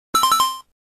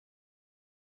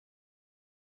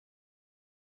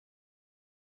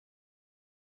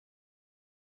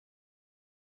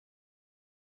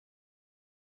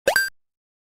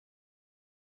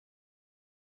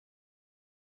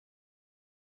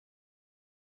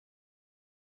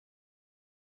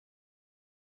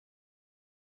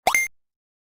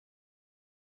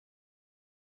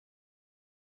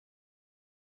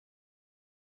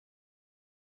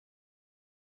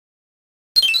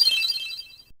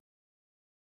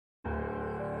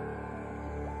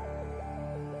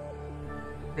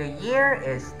The year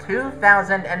is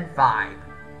 2005,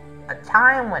 a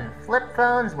time when flip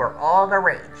phones were all the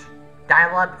rage,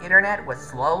 dial-up internet was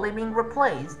slowly being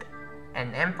replaced,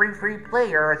 and MP3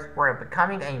 players were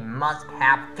becoming a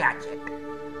must-have gadget.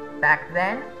 Back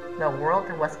then, the world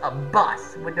was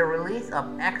abuzz with the release of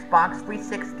Xbox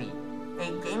 360,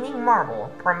 a gaming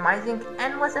marvel promising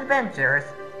endless adventures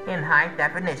in high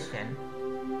definition.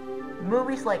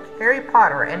 Movies like Harry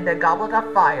Potter and the Goblet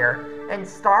of Fire and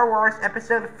Star Wars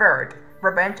Episode 3,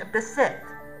 Revenge of the Sith,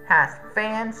 has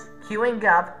fans queuing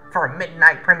up for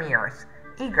midnight premieres,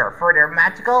 eager for their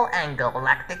magical and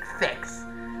galactic fix.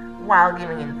 While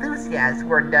gaming enthusiasts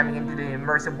were diving into the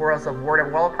immersive worlds of World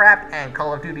of Warcraft and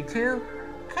Call of Duty 2,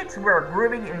 kids were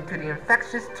grooving into the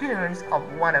infectious tunes of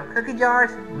one of Cookie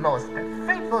Jar's most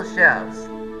faithful shows,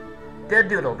 the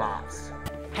Doodlebops.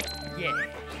 Yeah,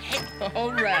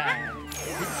 alright.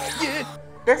 Yeah.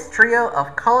 This trio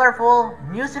of colorful,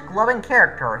 music-loving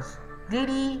characters,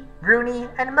 Dee, Rooney,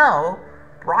 and Moe,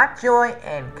 brought joy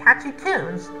and catchy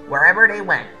tunes wherever they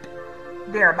went.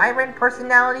 Their vibrant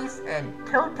personalities and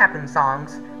toe-tapping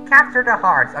songs captured the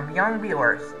hearts of young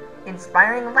viewers,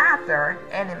 inspiring laughter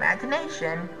and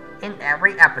imagination in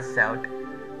every episode.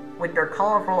 With their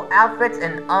colorful outfits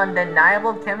and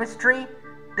undeniable chemistry,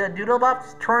 the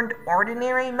Doodlebops turned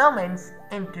ordinary moments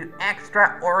into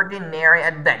extraordinary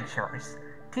adventures,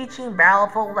 teaching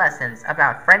valuable lessons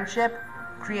about friendship,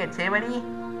 creativity,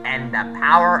 and the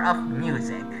power of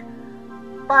music.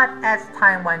 But as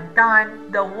time went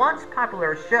on, the once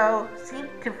popular show seemed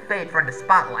to fade from the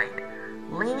spotlight,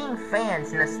 leaving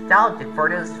fans nostalgic for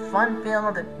those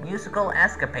fun-filled musical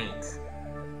escapades.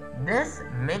 This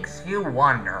makes you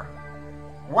wonder,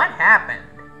 what happened?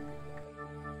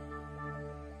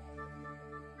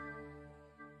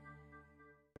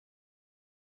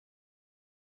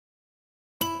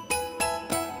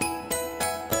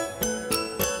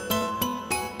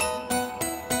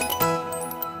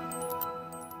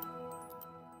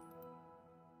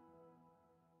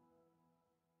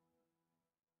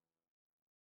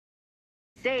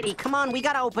 Sadie, come on, we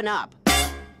gotta open up.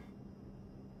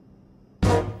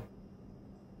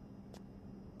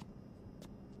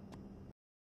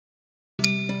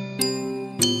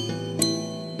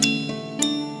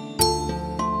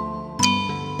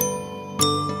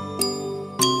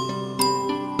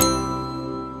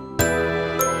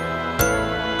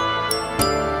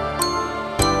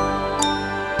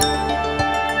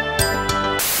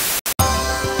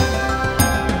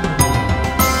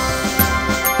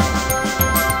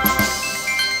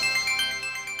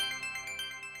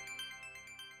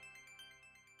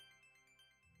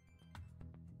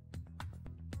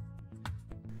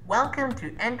 Welcome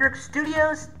to Endrick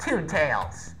Studios' Toon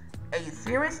Tales, a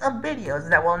series of videos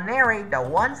that will narrate the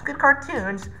once good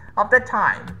cartoons of the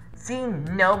time, seen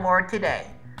no more today.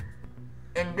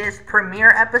 In this premiere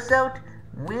episode,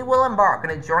 we will embark on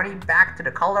a journey back to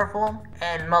the colorful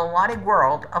and melodic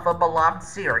world of a beloved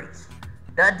series,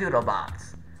 the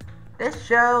Doodlebops. This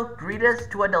show greets us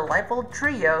to a delightful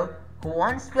trio who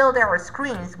once filled our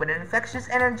screens with infectious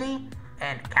energy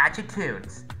and catchy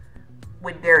tunes.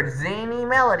 With their zany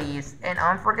melodies and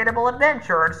unforgettable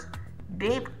adventures,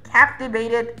 they've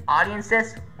captivated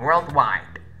audiences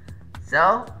worldwide.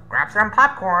 So, grab some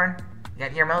popcorn,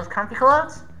 get your most comfy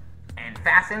clothes, and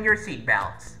fasten your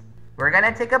seatbelts. We're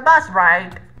gonna take a bus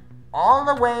ride all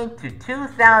the way to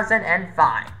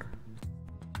 2005.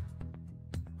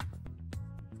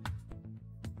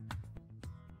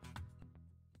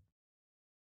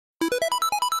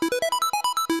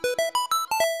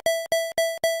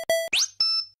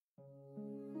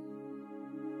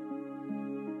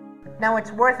 Now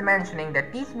it's worth mentioning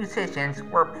that these musicians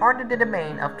were part of the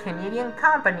domain of Canadian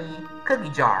company Cookie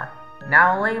Jar,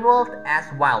 now labeled as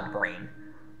Wildbrain.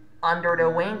 Under the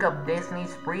wing of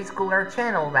Disney's preschooler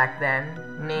channel back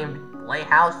then, named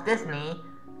Playhouse Disney,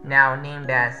 now named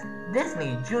as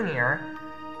Disney Junior,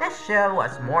 this show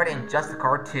was more than just a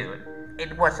cartoon.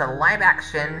 It was a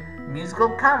live-action musical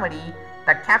comedy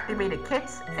that captivated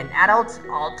kids and adults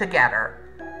all together.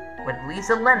 With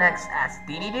Lisa Lennox as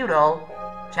Dee Doodle,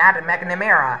 Chad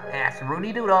McNamara as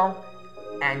Rooney Doodle,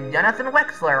 and Jonathan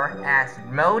Wexler as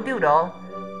Moe Doodle,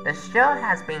 the show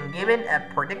has been given a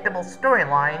predictable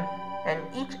storyline, and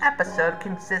each episode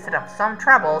consisted of some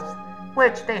troubles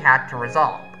which they had to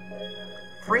resolve.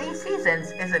 3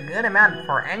 seasons is a good amount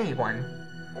for anyone.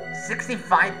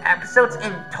 65 episodes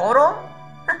in total?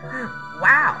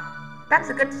 Wow, that's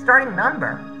a good starting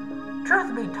number.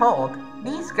 Truth be told,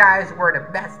 these guys were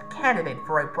the best candidate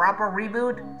for a proper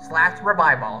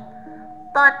reboot/revival,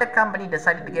 but the company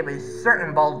decided to give a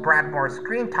certain Bold Brad more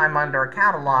screen time on their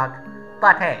catalog.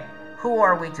 But hey, who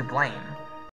are we to blame?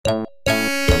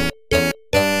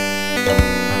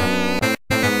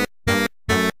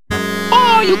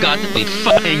 You got to quit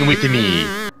fucking with me.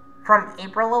 From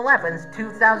April 11th,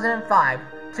 2005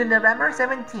 to November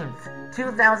 17th,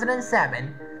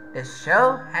 2007, the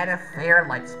show had a fair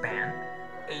lifespan.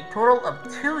 A total of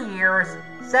 2 years,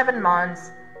 7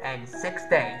 months, and 6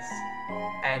 days.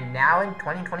 And now in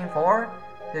 2024,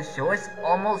 the show is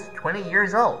almost 20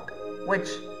 years old, which,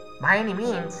 by any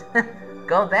means,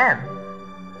 go them.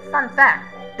 Fun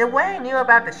fact, the way I knew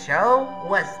about the show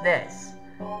was this.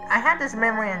 I had this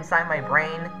memory inside my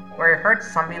brain where I heard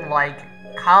something like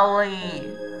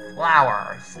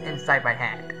cauliflowers inside my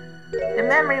head. The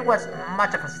memory was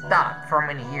much of a stop for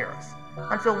many years,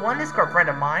 until one Discord friend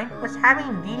of mine was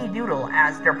having Dee Doodle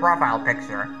as their profile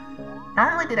picture.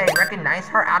 Not only did I recognize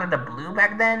her out of the blue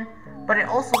back then, but I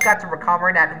also got to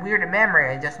recover that weird memory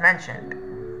I just mentioned.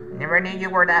 Never knew you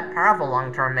were that powerful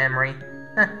long-term memory.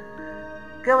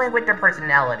 Going with their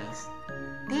personalities.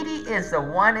 Dee Dee is the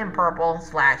one in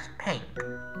purple/pink,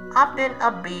 often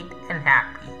upbeat and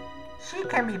happy. She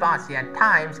can be bossy at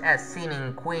times as seen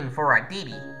in Queen for a Dee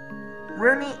Dee.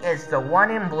 Rooney is the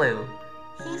one in blue.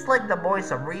 He's like the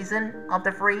voice of reason of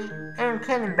the three and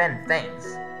can invent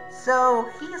things. So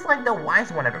he's like the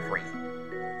wise one of the three.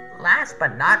 Last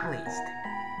but not least,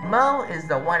 Moe is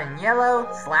the one in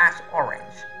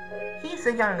yellow/orange. He's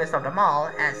the youngest of them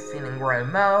all as seen in Grown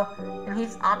Moe, and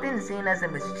he's often seen as the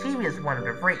mischievous one of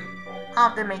the three,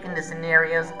 often making the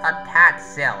scenarios a tad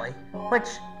silly,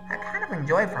 which I kind of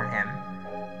enjoy from him.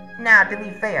 Now, to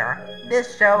be fair,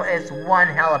 this show is one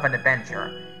hell of an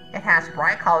adventure. It has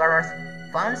bright colors,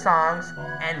 fun songs,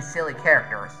 and silly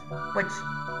characters, which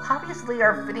obviously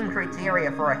are fitting criteria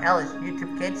for a hellish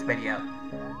YouTube Kids video.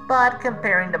 But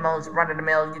comparing the most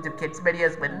run-of-the-mill YouTube Kids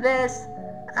videos with this,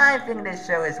 I think this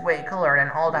show is way cooler than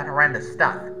all that horrendous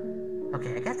stuff.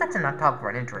 Okay, I guess that's enough talk for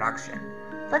an introduction.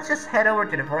 Let's just head over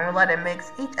to the formula that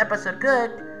makes each episode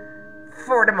good,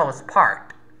 for the most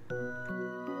part.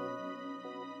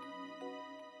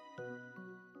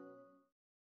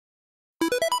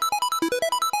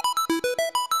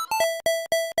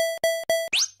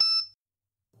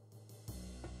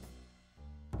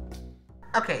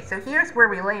 Okay, so here's where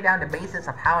we lay down the basis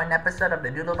of how an episode of the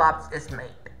Doodlebops is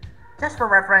made. Just for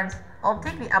reference, I'll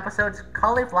take the episodes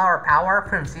Cauliflower Power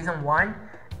from Season 1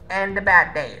 and The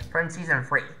Bad Day from Season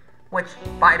 3, which,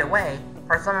 by the way,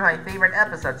 are some of my favorite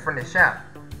episodes from the show.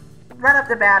 Right off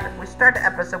the bat, we start the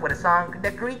episode with a song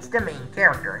that greets the main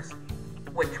characters,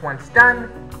 which once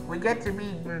done, we get to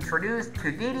be introduced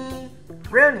to Dee Dee,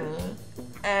 Rooney,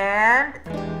 and...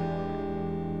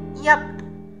 Yep,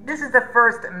 this is the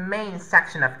first main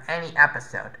section of any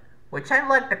episode, which I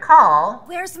like to call...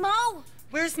 Where's Moe?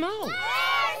 Where's Moe?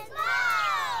 Where's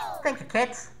Moe? Thank you,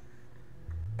 kids.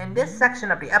 In this section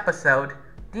of the episode,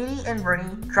 Dee Dee and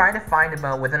Rooney try to find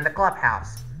Moe within the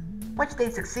clubhouse, which they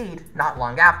succeed not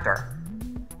long after.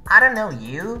 I don't know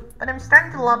you, but I'm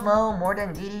starting to love Moe more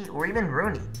than Dee Dee or even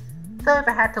Rooney. So if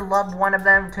I had to love one of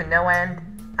them to no end,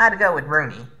 I'd go with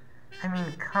Rooney. I mean,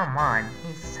 come on,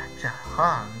 he's such a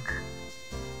hunk.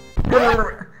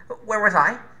 Where was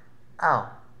I? Oh,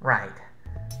 right.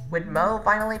 With Moe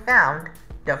finally found,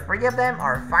 the three of them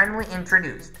are finally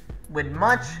introduced, with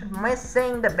Much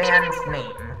missing the band's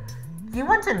name. Do you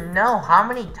want to know how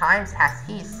many times has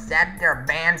he said their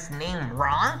band's name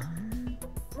wrong?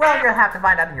 Well, you'll have to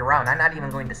find out on your own. I'm not even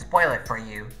going to spoil it for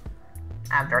you.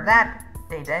 After that,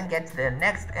 they then get to the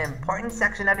next important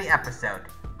section of the episode,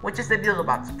 which is the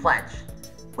Doodlebops Pledge,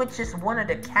 which is one of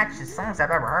the catchiest songs I've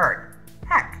ever heard.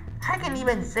 Heck, I can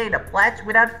even say the pledge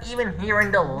without even hearing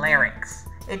the lyrics.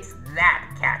 It's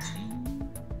that catchy.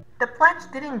 The pledge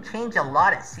didn't change a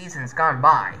lot as seasons gone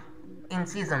by. In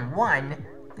Season 1,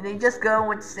 they just go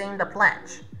with saying the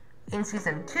pledge. In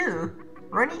Season 2,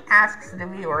 Rooney asks the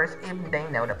viewers if they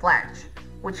know the pledge,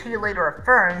 which he later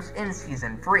affirms in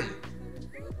Season 3.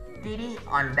 Dee Dee,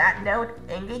 on that note,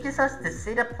 engages us to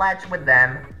say the pledge with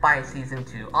them by Season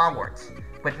 2 onwards,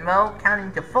 with Moe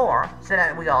counting to 4 so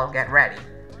that we all get ready.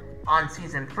 On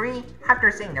Season 3,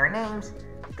 after saying their names,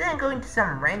 then going to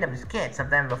some random skits of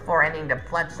them before ending the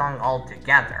pledge song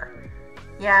altogether.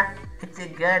 Yeah, it's a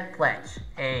good pledge,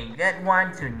 a good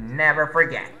one to never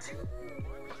forget.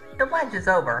 The pledge is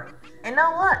over, and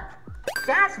now what?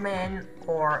 Jasmine,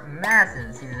 or Maz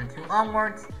in Season 2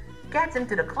 onwards, gets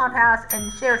into the clubhouse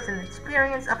and shares an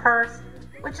experience of hers,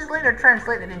 which is later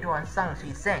translated into a song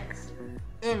she sings.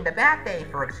 In The Bad Day,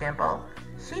 for example,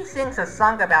 she sings a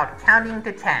song about counting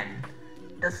to 10.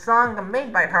 The song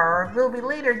made by her will be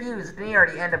later used near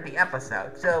the end of the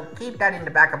episode, so keep that in the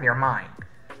back of your mind.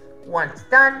 Once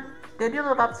done, the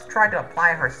Doodlebops try to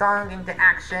apply her song into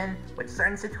action with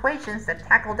certain situations that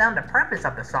tackle down the purpose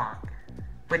of the song.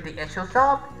 With the issue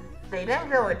solved, They then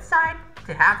go inside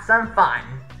to have some fun.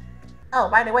 Oh,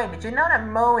 by the way, did you know that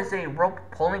Moe is a rope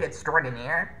pulling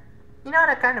extraordinaire? You know,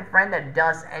 the kind of friend that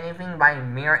does anything by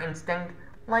mere instinct?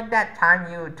 Like that time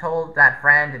you told that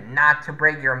friend not to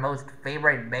break your most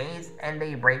favorite vase and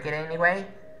they break it anyway?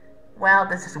 Well,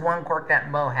 this is one quirk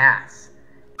that Moe has.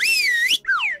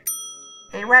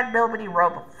 A red velvety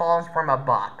rope falls from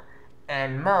above,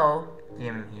 and Moe,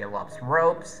 given he loves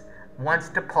ropes, wants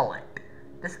to pull it.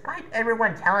 Despite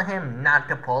everyone telling him not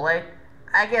to pull it,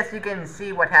 I guess you can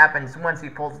see what happens once he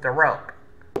pulls the rope.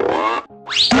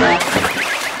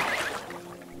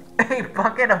 A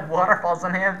bucket of water falls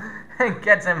on him and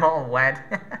gets him all wet.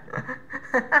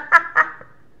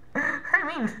 I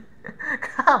mean,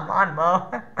 come on,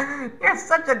 Moe. You're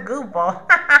such a goofball.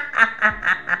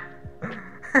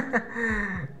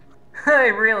 I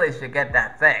really should get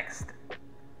that fixed.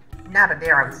 Now that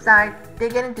they're outside, they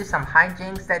get into some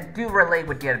hijinks that do relate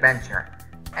with the adventure.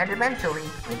 And eventually,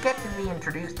 we get to be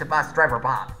introduced to bus driver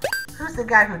Bob, who's the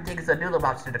guy who takes the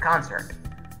Doodlebops to the concert.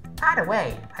 By the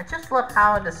way, I just love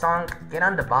how the song Get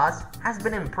on the Bus has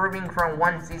been improving from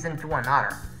one season to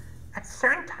another. At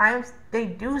certain times, they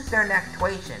do certain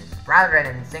actuations rather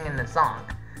than singing the song,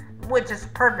 which is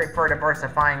perfect for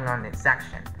diversifying on this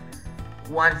section.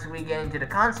 Once we get into the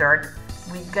concert,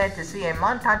 we get to see a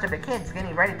montage of the kids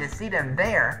getting ready to see them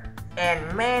there,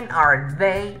 and man are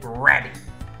they ready!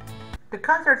 The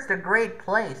concert's a great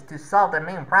place to solve the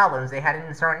main problems they had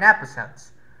in certain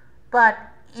episodes. But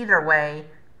either way,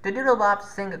 the Doodlebops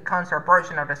sing a concert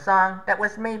version of the song that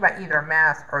was made by either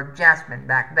Mass or Jasmine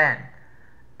back then.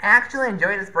 I actually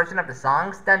enjoy this version of the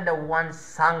songs than the one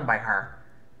sung by her.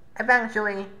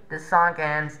 Eventually, the song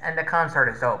ends and the concert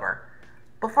is over.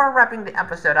 Before wrapping the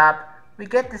episode up, we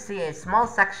get to see a small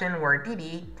section where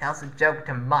Didi tells a joke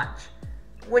to Munch,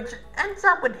 which ends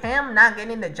up with him not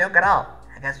getting the joke at all.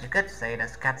 I guess you could say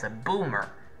this cat's a boomer.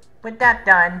 With that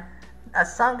done, a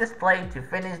song is played to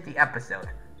finish the episode.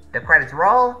 The credits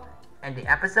roll, and the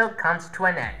episode comes to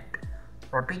an end.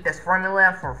 Repeat this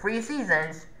formula for 3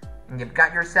 seasons, and you've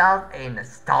got yourself a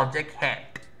nostalgic hit.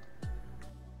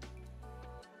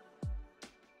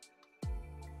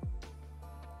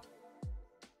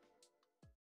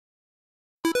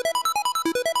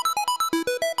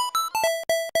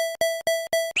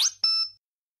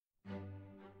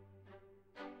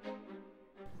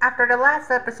 After the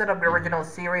last episode of the original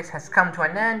series has come to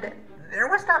an end, there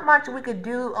was not much we could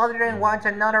do other than watch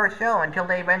another show until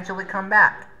they eventually come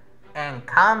back. And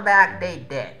come back they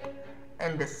did.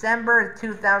 In December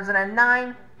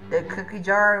 2009, the Cookie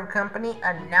Jar Company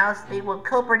announced they will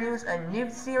co-produce a new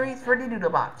series for the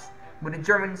Doodlebops with the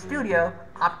German studio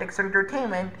Optics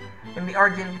Entertainment and the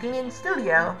Argentinian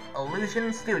studio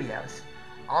Illusion Studios.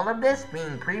 All of this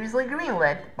being previously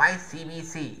greenlit by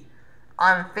CBC.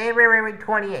 On February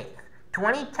 28,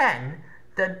 2010,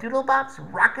 the Doodlebops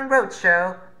Rockin' Road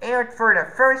Show aired for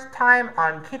the first time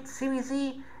on Kids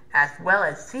CBC as well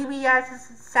as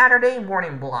CBS's Saturday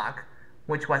morning block,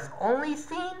 which was only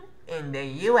seen in the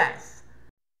US.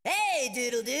 Hey,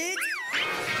 Doodle Dudes!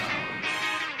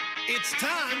 It's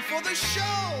time for the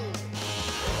show!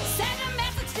 Send a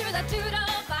message to the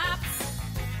Doodlebops.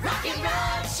 Rockin'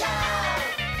 Road Show.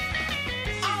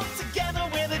 All together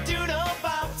we're the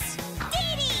Doodlebops!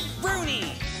 Didi!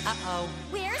 Rooney! Uh-oh.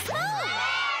 Where's Moe?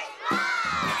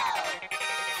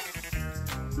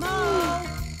 Moe!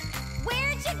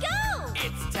 Where'd you go?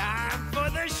 It's time for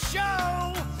the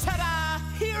show! Ta-da!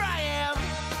 Here I am!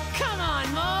 Come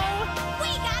on, Moe! We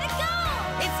gotta go!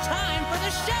 It's time for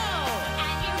the show!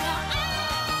 And you know,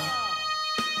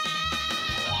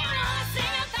 we're gonna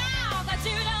sing about the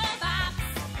Doodlebops.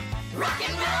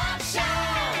 Rockin' Road Show.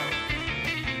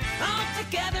 All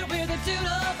together we're the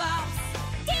Doodlebops!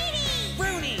 Didi!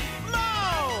 Rooney!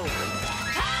 Mo!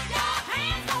 Clap your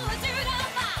hands for the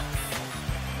Doodlebops.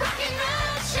 Rockin'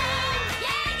 Road Show.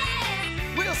 Yeah,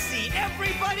 yeah. We'll see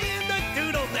everybody in the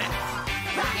Doodle Net!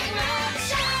 Rockin' Road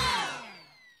Show.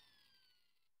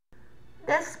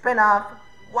 This spin-off,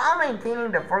 while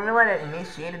maintaining the formula that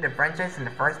initiated the franchise in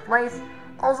the first place,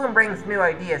 also brings new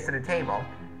ideas to the table.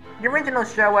 The original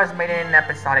show was made in an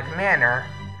episodic manner.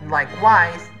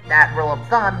 Likewise, that rule of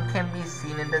thumb can be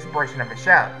seen in this version of the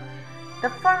show. The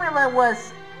formula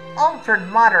was altered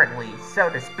moderately, so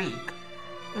to speak.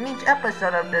 In each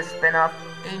episode of this spin-off,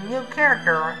 a new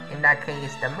character, in that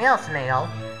case the male snail,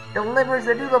 delivers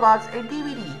the Doodlebops a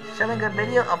DVD showing a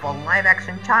video of a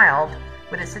live-action child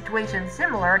with a situation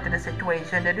similar to the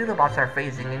situation the Doodlebops are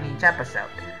facing in each episode.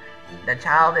 The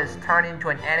child is turned into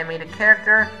an animated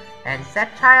character, and said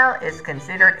child is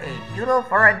considered a doodle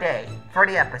for a day for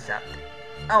the episode.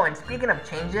 Oh, and speaking of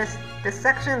changes, the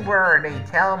section where they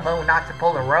tell Moe not to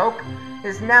pull the rope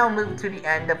is now moved to the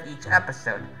end of each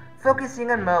episode,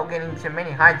 focusing on Moe getting to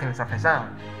many hijinks of his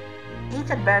own. Each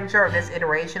adventure of this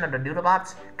iteration of the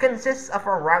Doodlebops consists of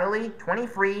a roughly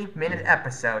 23-minute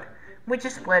episode, which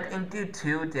is split into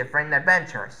 2 different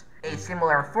adventures, a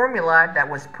similar formula that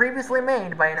was previously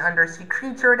made by an undersea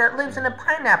creature that lives in a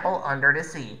pineapple under the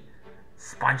sea,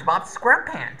 SpongeBob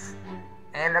SquarePants.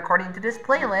 And according to this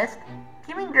playlist,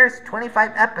 given there's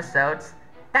 25 episodes,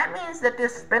 that means that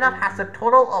this spin-off has a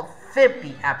total of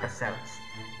 50 episodes.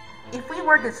 If we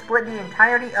were to split the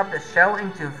entirety of the show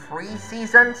into 3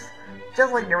 seasons,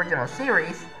 just like the original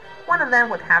series, one of them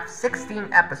would have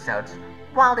 16 episodes,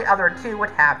 while the other 2 would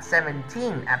have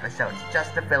 17 episodes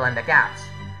just to fill in the gaps.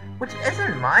 Which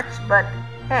isn't much, but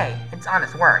hey, it's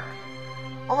honest work.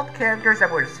 All the characters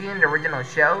that were seen in the original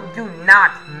show do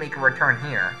not make a return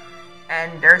here,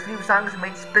 and there's new songs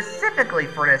made specifically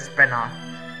for this spin-off,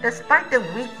 despite the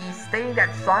wiki stating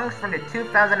that songs from the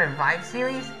 2005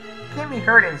 series can be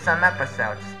heard in some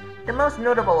episodes, the most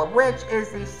notable of which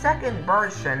is the second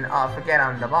version of Get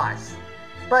on the Bus.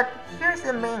 But here's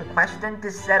the main question to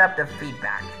set up the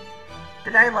feedback.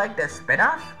 Did I like the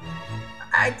spin-off?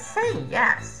 I'd say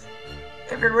yes.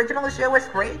 If the original show was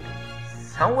great,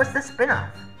 so was the spin-off.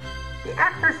 The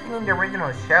actors in the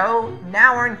original show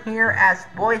now are here as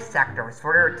voice actors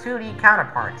for their 2D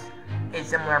counterparts, a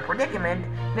similar predicament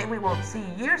that we will see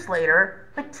years later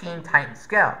with Teen Titans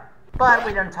Go. But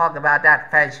we don't talk about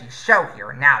that fetishy show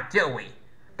here now, do we?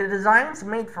 The designs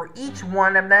made for each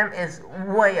one of them is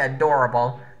way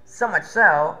adorable, so much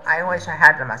so, I wish I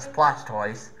had them as plush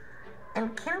toys.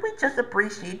 And can we just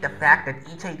appreciate the fact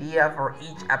that each idea for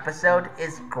each episode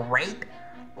is great?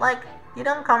 Like, you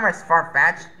don't come as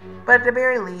far-fetched, but at the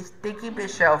very least, they keep the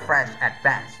show fresh at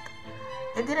best.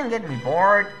 It didn't get me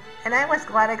bored, and I was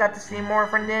glad I got to see more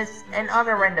from this and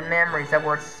other random memories that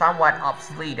were somewhat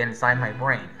obsolete inside my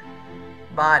brain.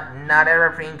 But not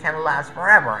everything can last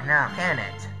forever now, can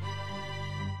it?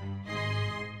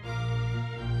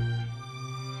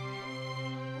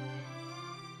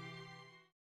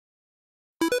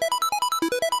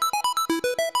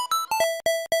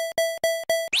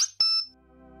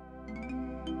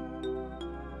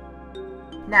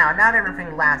 Now, not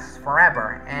everything lasts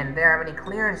forever, and there are many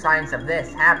clear signs of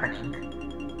this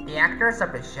happening. The actors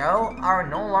of the show are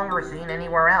no longer seen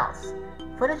anywhere else.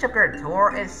 Footage of their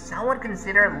tour is somewhat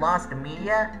considered lost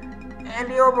media,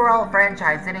 and the overall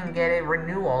franchise didn't get a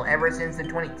renewal ever since the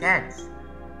 2010s.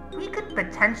 We could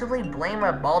potentially blame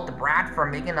a bald brat for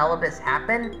making all of this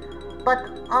happen, but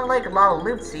unlike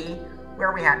Lalaloopsy,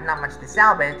 where we had not much to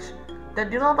salvage, the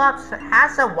Doodlebops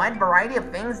has a wide variety of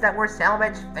things that were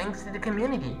salvaged thanks to the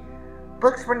community.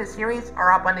 Books from the series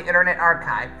are up on the Internet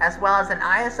Archive, as well as an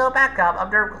ISO backup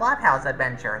of their Clubhouse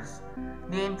adventures.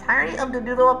 The entirety of the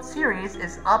Doodlebops series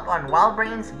is up on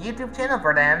Wildbrain's YouTube channel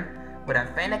for them, with a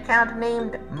fan account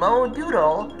named Moe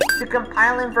Doodle to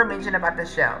compile information about the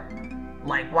show.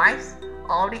 Likewise,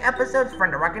 all the episodes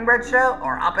from the Rockin' Red show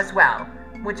are up as well,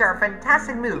 which are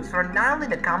fantastic moves for not only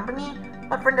the company,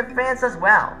 but for the fans as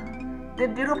well. The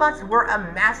Doodlebops were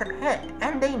a massive hit,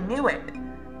 and they knew it.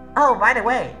 Oh, by the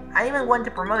way, I even want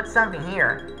to promote something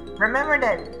here. Remember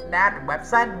that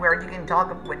website where you can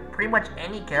talk with pretty much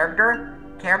any character?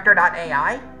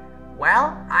 Character.AI?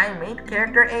 Well, I made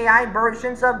Character.AI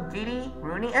versions of Didi,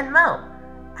 Rooney, and Moe.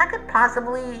 I could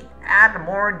possibly add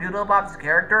more Doodlebops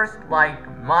characters like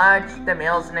Mudge, the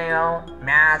Male Snail,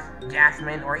 Mask,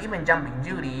 Jasmine, or even Jumping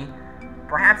Judy.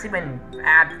 Perhaps even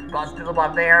add Buzz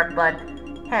Doodlebop there, but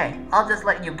hey, I'll just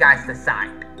let you guys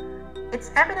decide.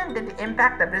 It's evident that the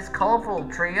impact of this colorful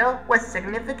trio was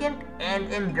significant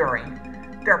and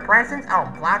enduring. Their presence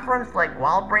on platforms like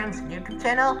Wildbrain's YouTube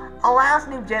channel allows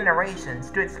new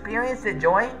generations to experience the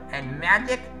joy and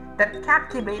magic that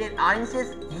captivated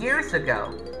audiences years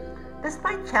ago.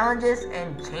 Despite challenges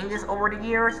and changes over the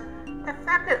years, the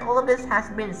fact that all of this has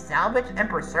been salvaged and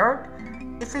preserved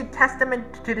is a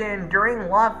testament to the enduring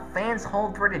love fans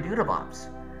hold for the Doodlebops.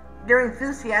 Their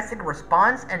enthusiastic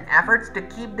response and efforts to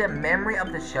keep the memory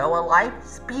of the show alive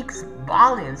speaks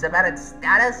volumes about its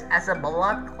status as a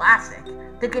beloved classic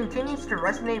that continues to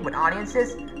resonate with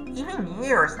audiences even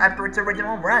years after its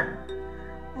original run.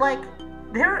 Like,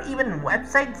 there are even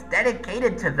websites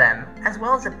dedicated to them, as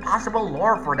well as a possible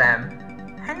lore for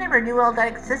them. I never knew all that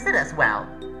existed as well.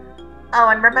 Oh,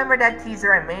 and remember that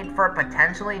teaser I made for a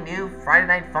potentially new Friday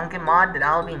Night Funkin' mod that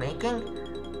I'll be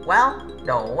making? Well,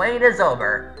 the wait is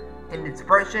over. In its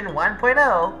version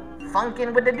 1.0,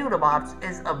 Funkin' with the Doodlebops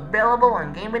is available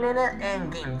on Game Banana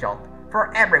and Game Jolt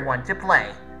for everyone to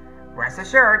play. Rest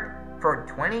assured, for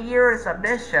 20 years of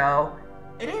this show,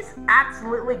 It is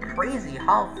absolutely crazy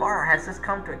how far has this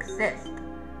come to exist.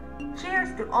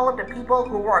 Cheers to all of the people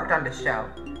who worked on the show.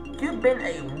 You've been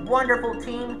a wonderful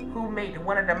team who made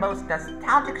one of the most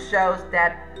nostalgic shows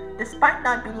that, despite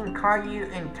not beating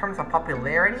Caillou in terms of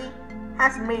popularity,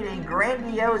 has made a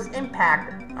grandiose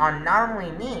impact on not only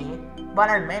me,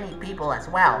 but on many people as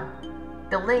well.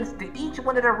 The links to each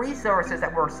one of the resources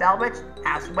that were salvaged,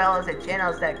 as well as the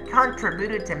channels that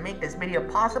contributed to make this video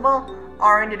possible,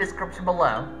 are in the description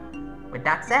below. With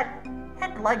that said,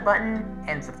 hit the like button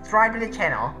and subscribe to the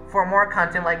channel for more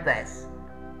content like this.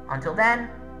 Until then,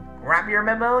 grab your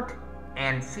remote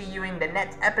and see you in the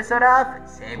next episode of,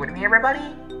 say it with me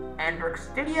everybody, Andrick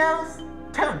Studios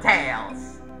Toon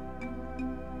Tales.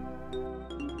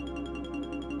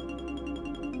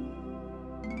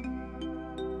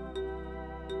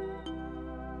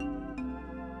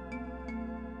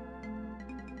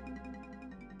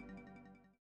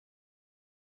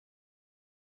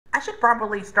 I should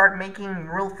probably start making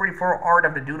Rule 34 art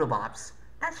of the Doodlebops.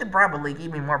 That should probably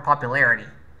give me more popularity.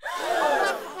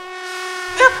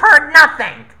 You've heard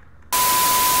nothing!